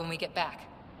take a look when we get back.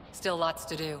 Still lots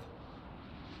to do.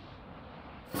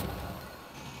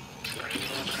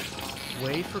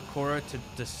 Wait for Cora to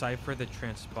decipher the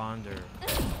transponder.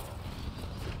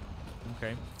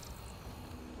 Okay.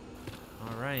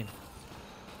 All right.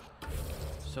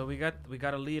 So we got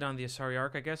a lead on the Asari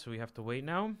Ark, I guess. So we have to wait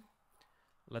now.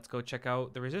 Let's go check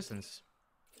out the Resistance.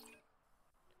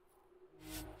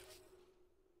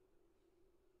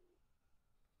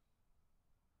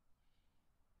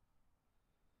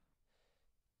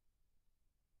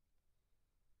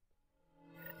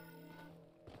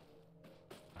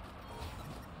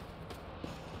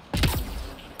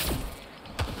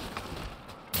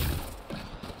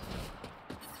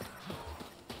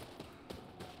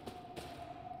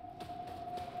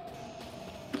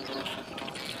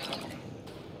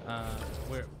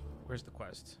 Where's the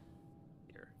quest?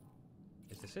 Here.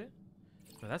 Is this it?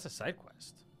 No, that's a side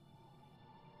quest.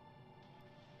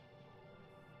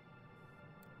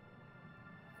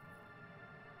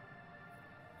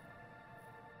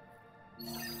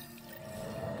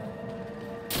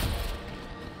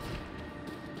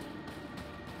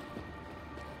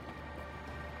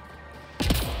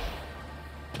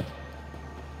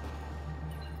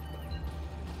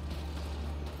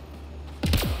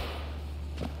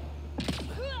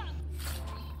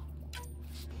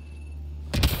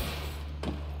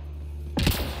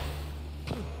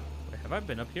 Have I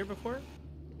been up here before?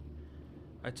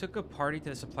 I took a party to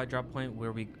the supply drop point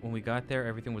where when we got there,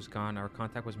 everything was gone. Our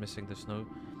contact was missing. The snow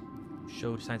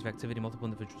showed signs of activity. Multiple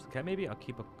individuals. Okay, maybe I'll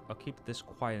keep this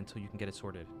quiet until you can get it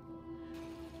sorted.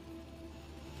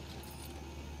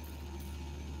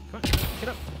 Come on, get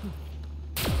up.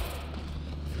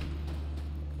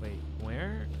 Wait,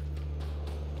 where?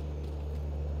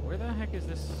 Where the heck is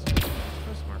this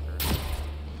quest marker?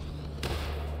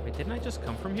 Wait, didn't I just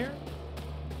come from here?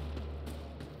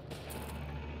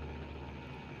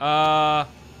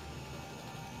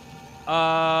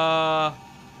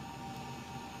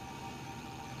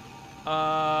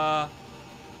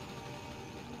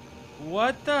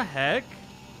 What the heck?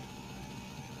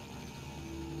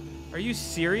 Are you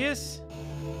serious?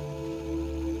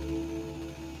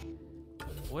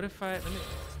 What if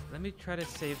let me try to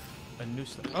save a new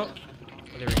oh,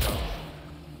 there we go.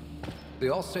 They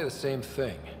all say the same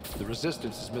thing. The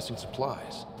Resistance is missing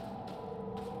supplies.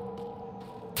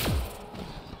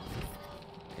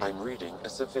 I'm reading a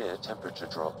severe temperature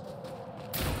drop.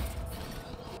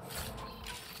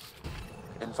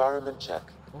 Environment check.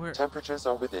 Temperatures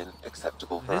are within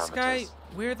acceptable parameters. This guy,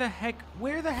 where the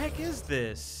heck is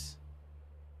this?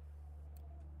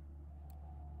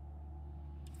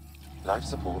 Life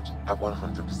support at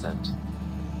 100%.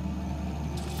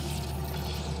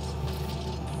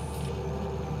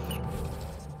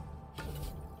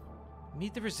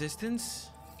 Meet the Resistance?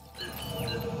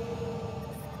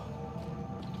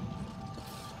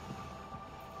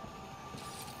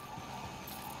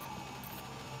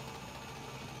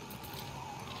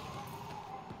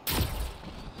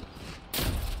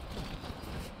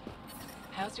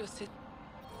 How's your sit.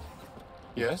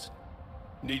 Yes?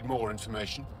 Need more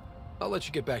information? I'll let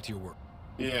you get back to your work.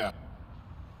 Yeah.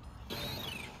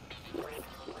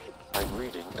 I'm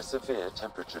reading a severe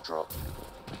temperature drop.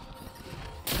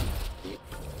 The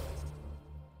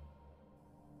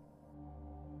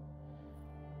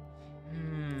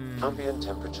ambient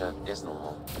temperature is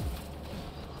normal.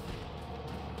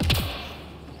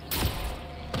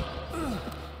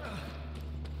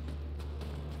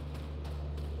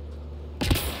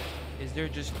 Is there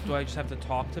just... Do I just have to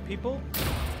talk to people?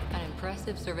 An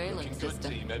impressive surveillance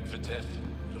system.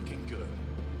 Looking good.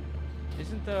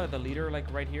 Isn't the leader, like,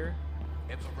 right here?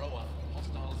 Varroa,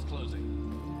 hostiles closing.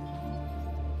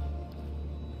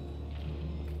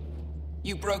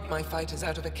 You broke my fighters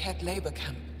out of a Ket labor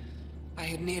camp. I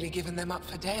had nearly given them up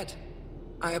for dead.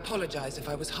 I apologize if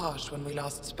I was harsh when we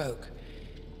last spoke.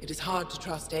 It is hard to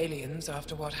trust aliens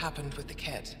after what happened with the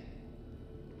Ket.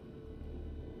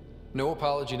 No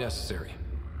apology necessary.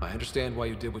 I understand why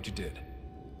you did what you did.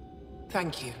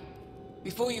 Thank you.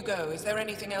 Before you go, is there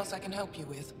anything else I can help you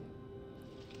with?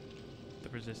 The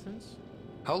Resistance?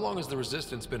 How long has the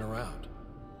Resistance been around?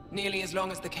 Nearly as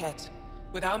long as the Ket.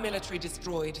 With our military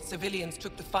destroyed, civilians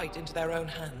took the fight into their own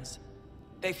hands.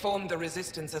 They formed the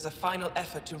Resistance as a final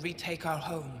effort to retake our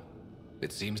home.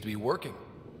 It seems to be working.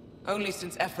 Only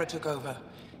since Ephra took over.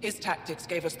 His tactics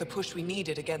gave us the push we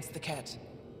needed against the Ket.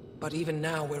 But even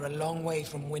now, we're a long way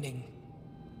from winning.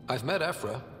 I've met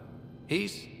Ephra.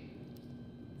 He's...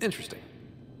 interesting.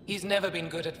 He's never been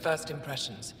good at first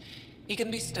impressions. He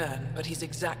can be stern, but he's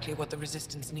exactly what the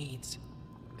Resistance needs.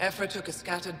 Ephra took a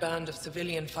scattered band of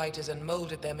civilian fighters and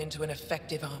molded them into an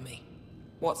effective army.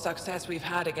 What success we've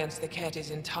had against the Ket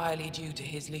is entirely due to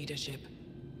his leadership.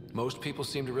 Most people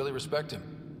seem to really respect him.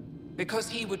 Because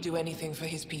he would do anything for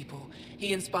his people,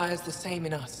 he inspires the same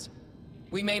in us.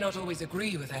 We may not always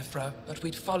agree with Ephra, but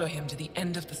we'd follow him to the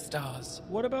end of the stars.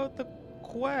 What about the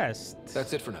quest?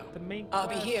 That's it for now. The main I'll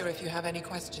be quest. here if you have any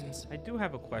questions. I do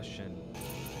have a question.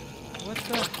 What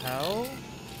the hell?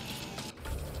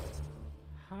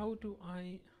 How do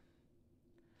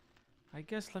I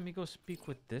guess let me go speak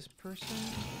with this person.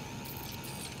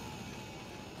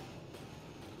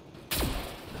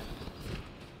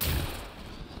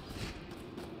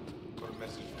 Got a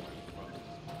message from my brother.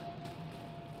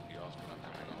 He asked when I'm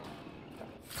coming home.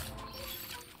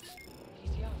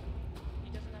 He's young. He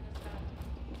doesn't understand.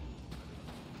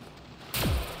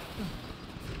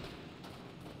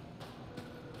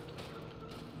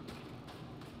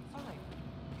 Fine.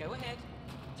 Go ahead.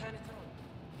 Turn it on.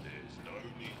 There's no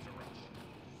need to rush.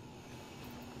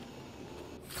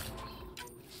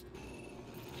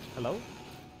 Hello?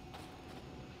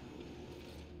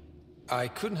 I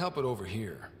couldn't help it over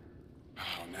here.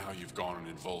 Oh, now you've gone and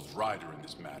involved Ryder in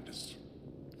this madness.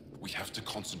 We have to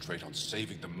concentrate on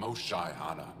saving the Moshai,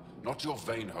 Hana, not your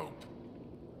vain hope.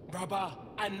 Rabah,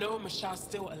 I know Masha's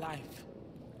still alive.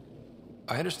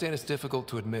 I understand it's difficult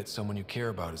to admit someone you care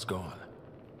about is gone.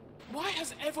 Why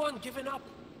has everyone given up?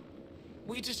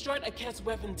 We destroyed a Ket's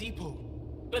weapon depot,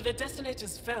 but the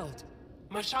detonators failed.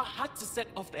 Masha had to set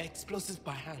off the explosives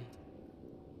by hand.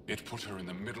 It put her in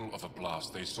the middle of a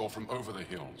blast they saw from over the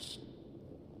hills.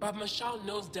 But Masha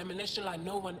knows demolition like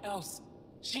no one else.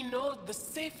 She knows the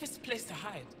safest place to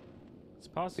hide. It's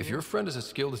possible. If your friend is as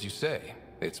skilled as you say,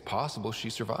 it's possible she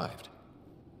survived.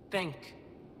 Thank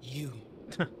you.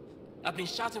 I've been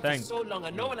shouting Thank for so long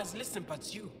and no one has listened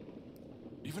but you.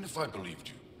 Even if I believed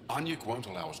you, Anyik won't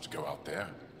allow us to go out there.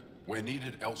 We're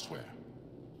needed elsewhere.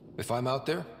 If I'm out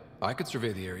there, I could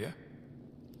survey the area.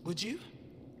 Would you?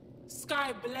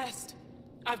 Sky blessed.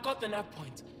 I've got the nav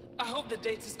point. I hope the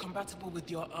date is compatible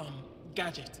with your,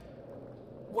 gadget.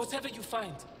 Whatever you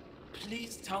find,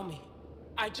 please tell me.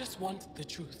 I just want the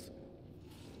truth.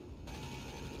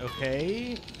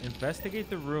 Okay, investigate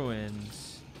the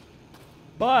ruins.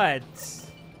 But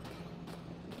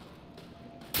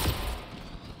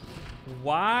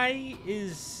why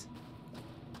is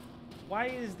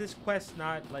this quest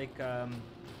not like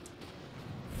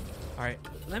all right,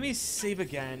 let me save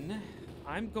again.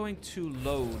 I'm going to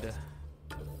load.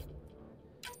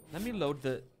 Let me load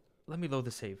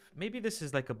the save. Maybe this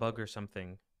is like a bug or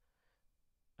something.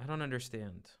 I don't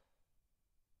understand.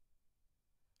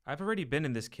 I've already been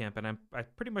in this camp, and I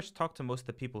pretty much talked to most of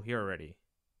the people here already.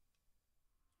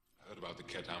 I heard about the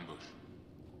Ket ambush.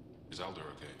 Is Alder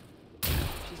okay?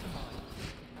 She's fine.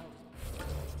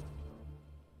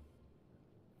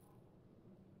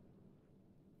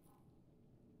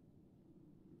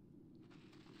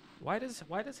 Why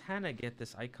does Hannah get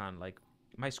this icon? Like,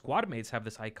 my squad mates have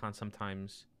this icon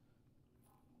sometimes.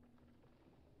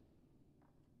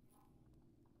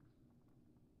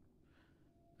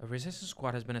 A resistance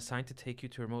squad has been assigned to take you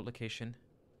to a remote location.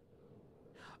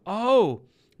 Oh!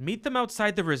 Meet them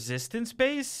outside the resistance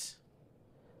base?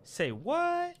 Say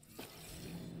what?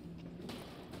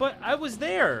 But I was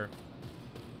there.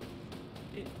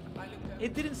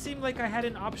 It didn't seem like I had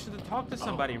an option to talk to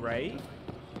somebody, right?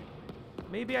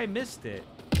 Maybe I missed it.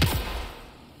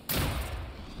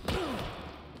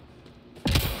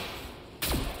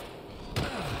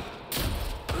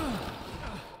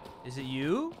 Is it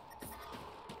you?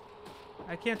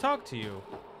 I can't talk to you.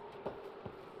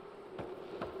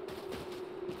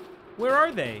 Where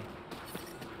are they?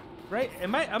 Right?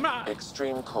 I'm not.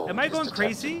 Extreme cold. Am I going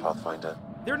crazy? Pathfinder.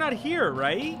 They're not here,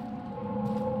 right?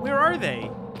 Where are they?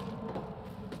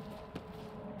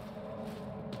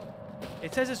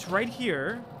 It says it's right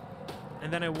here,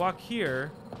 and then I walk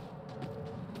here,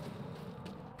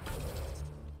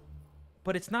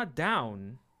 but it's not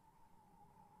down.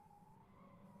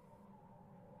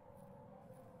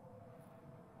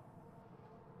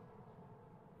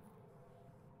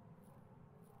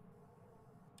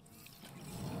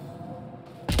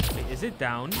 Wait, is it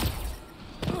down?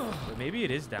 But maybe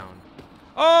it is down.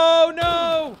 Oh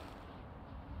no!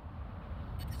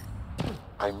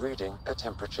 I'm reading a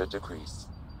temperature decrease.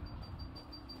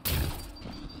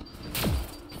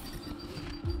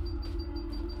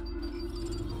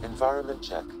 Environment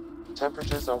check.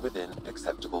 Temperatures are within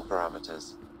acceptable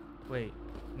parameters. Wait,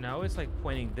 now it's like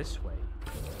pointing this way.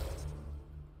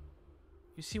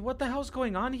 You see, what the hell's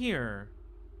going on here?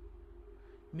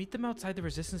 Meet them outside the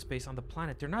resistance base on the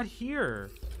planet. They're not here.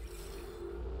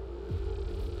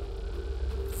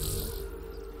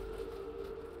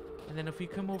 And then if we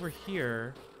come over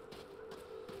here,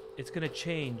 it's gonna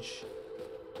change,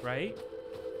 right?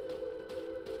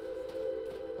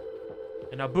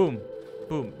 And now boom,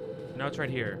 boom. Now it's right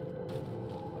here.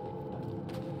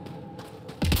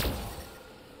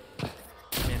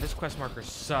 Man, this quest marker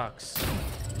sucks.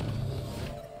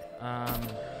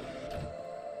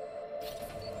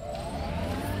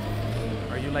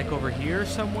 Are you like over here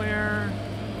somewhere?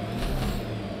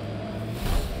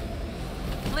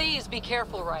 Please be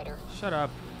careful, Ryder. Shut up.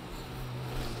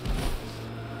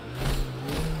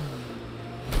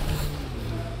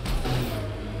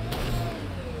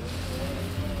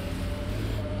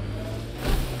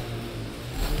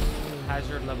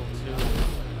 Hazard level 2.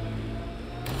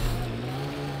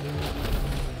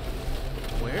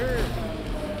 Where?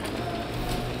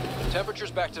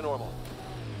 Temperature's back to normal.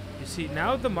 You see,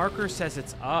 now the marker says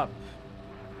it's up.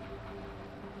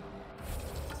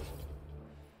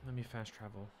 Let me fast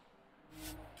travel.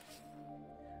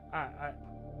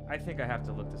 I think I have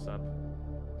to look this up.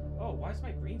 Oh, why is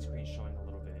my green screen showing a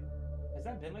little bit? Has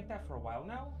that been like that for a while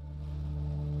now?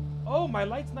 Oh, my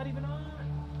light's not even on.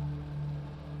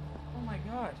 Oh my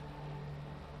god.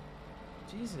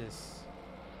 Jesus.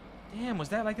 Damn, was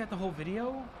that like that the whole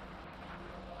video?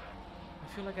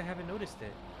 I feel like I haven't noticed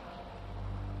it.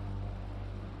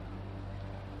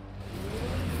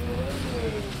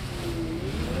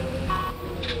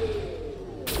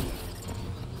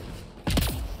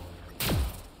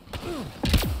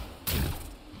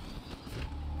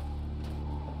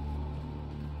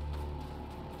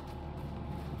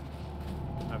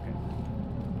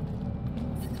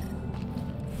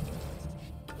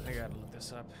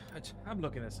 Up. I'm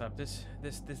looking this up. This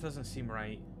doesn't seem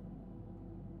right.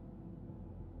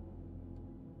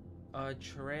 A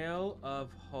Trail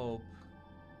of Hope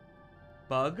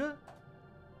bug?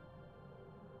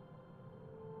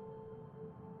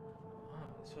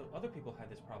 So other people had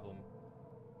this problem.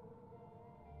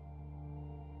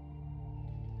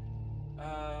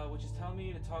 Which is telling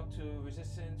me to talk to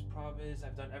Resistance. Problem is,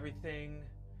 I've done everything.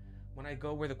 When I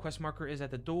go where the quest marker is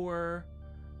at the door,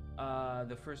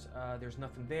 there's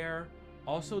nothing there.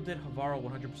 Also did Havaro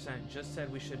 100%. Just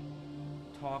said we should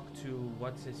talk to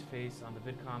what's his face on the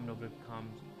vidcom. No vidcom.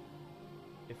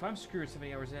 If I'm screwed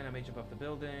 70 hours in, I may jump off the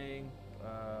building.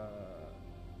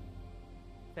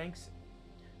 Thanks.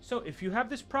 So if you have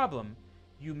this problem,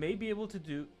 you may be able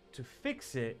to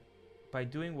fix it by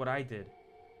doing what I did.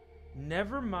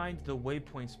 Never mind the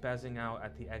waypoint spazzing out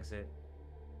at the exit.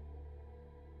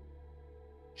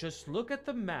 Just look at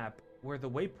the map where the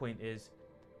waypoint is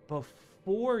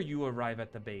before you arrive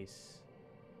at the base.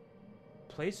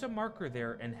 Place a marker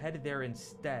there and head there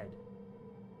instead.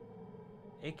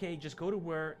 AKA just go to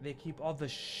where they keep all the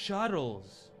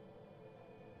shuttles.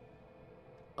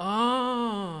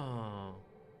 Oh.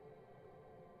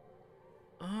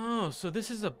 Oh, so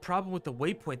this is a problem with the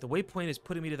waypoint. The waypoint is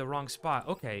putting me to the wrong spot.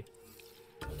 Okay.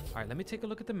 Alright, let me take a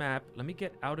look at the map. Let me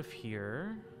get out of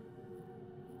here.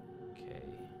 Okay.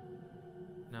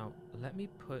 Now, let me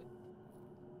put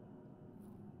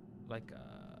like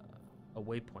a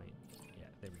waypoint. Yeah,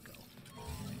 there we go.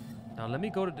 Now let me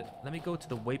go to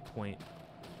the waypoint.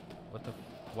 What the?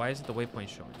 Why isn't the waypoint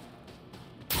showing?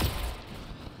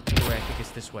 Anyway, I think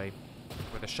it's this way,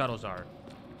 where the shuttles are.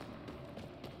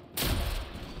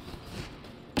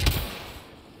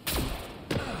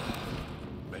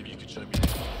 Maybe you could show me.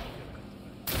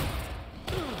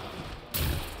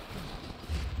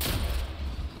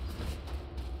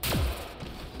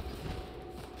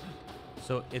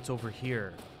 So it's over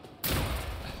here.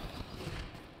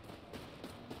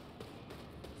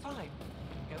 Fine.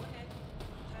 Go ahead.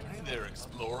 Hey there,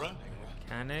 Explorer.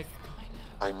 Mechanic.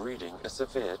 I'm reading a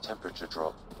severe temperature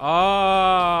drop.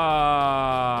 Ah.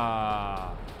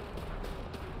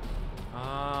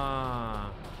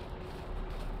 Ah.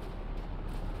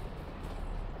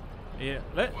 Yeah.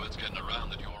 Word's getting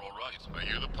around that you're all right. Are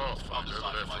you the Pathfinder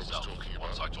that Ephra was talking about?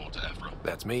 Once I talk to Ephra.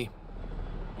 That's me.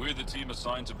 We're the team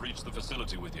assigned to breach the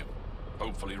facility with you.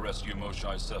 Hopefully rescue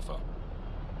Moshae Sepha.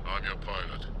 I'm your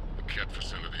pilot. The Ket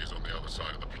facility is on the other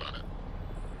side of the planet.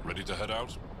 Ready to head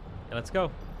out? Yeah, let's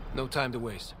go. No time to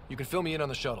waste. You can fill me in on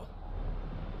the shuttle.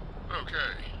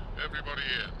 Okay, everybody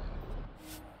in.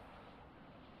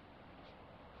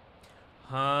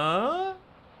 Huh?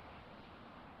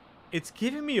 It's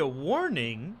giving me a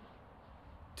warning.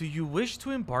 Do you wish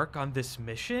to embark on this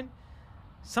mission?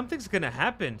 Something's gonna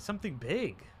happen. Something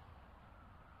big.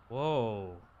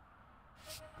 Whoa.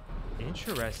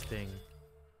 Interesting.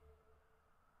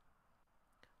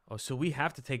 Oh, so we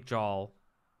have to take Jal.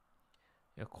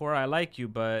 Yeah, Cora, I like you,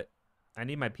 but I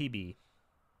need my PB.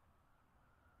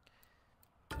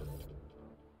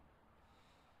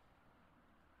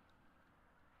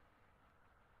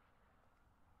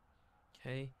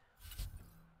 Okay.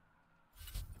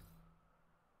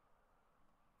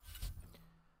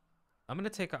 I'm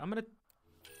gonna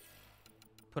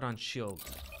put on shield.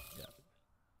 Yeah.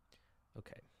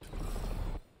 Okay.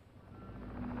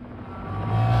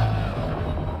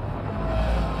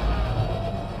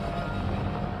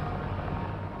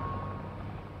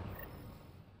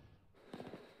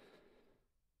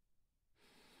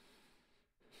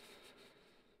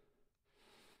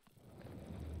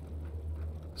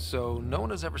 So, no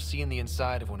one has ever seen the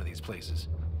inside of one of these places.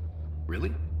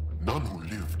 Really? None who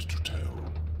lived to tell.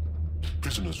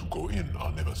 Prisoners who go in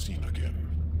are never seen again.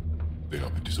 They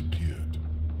have disappeared.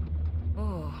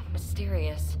 Oh,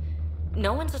 mysterious.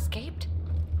 No one's escaped?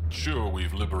 Sure,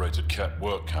 we've liberated Ket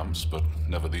work camps, but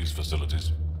never these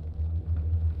facilities.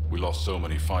 We lost so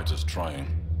many fighters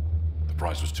trying. The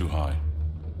price was too high.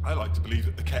 I like to believe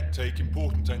that the Ket take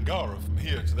important Angara from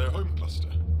here to their home cluster.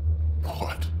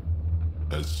 What?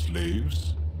 As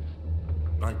slaves?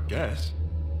 I guess.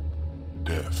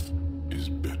 Death is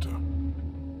better.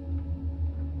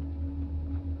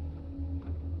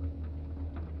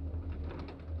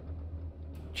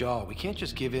 Jaw, we can't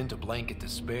just give in to blanket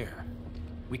despair.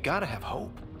 We gotta have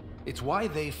hope. It's why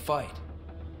they fight.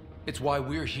 It's why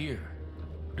we're here.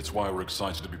 It's why we're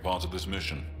excited to be part of this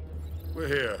mission. We're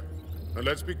here. And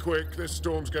let's be quick, this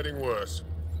storm's getting worse.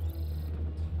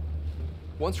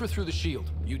 Once we're through the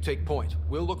shield, you take point.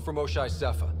 We'll look for Moshae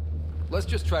Sepha. Let's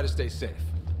just try to stay safe,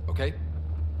 okay?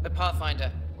 But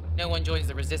Pathfinder, no one joins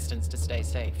the Resistance to stay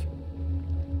safe.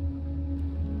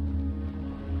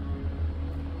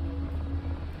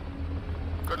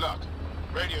 Good luck.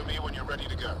 Radio me when you're ready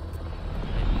to go.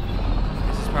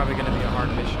 This is probably going to be a hard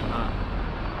mission, huh?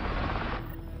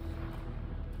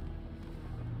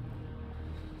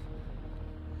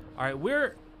 All right,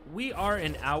 we are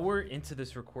an hour into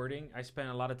this recording. I spent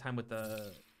a lot of time with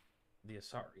the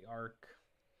Asari arc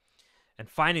and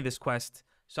finding this quest.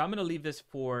 So I'm going to leave this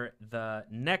for the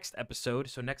next episode.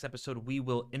 So next episode, we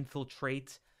will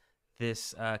infiltrate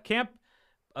this camp.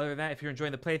 Other than that, if you're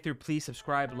enjoying the playthrough, please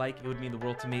subscribe, like. It would mean the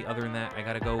world to me. Other than that, I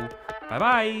got to go.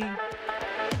 Bye-bye.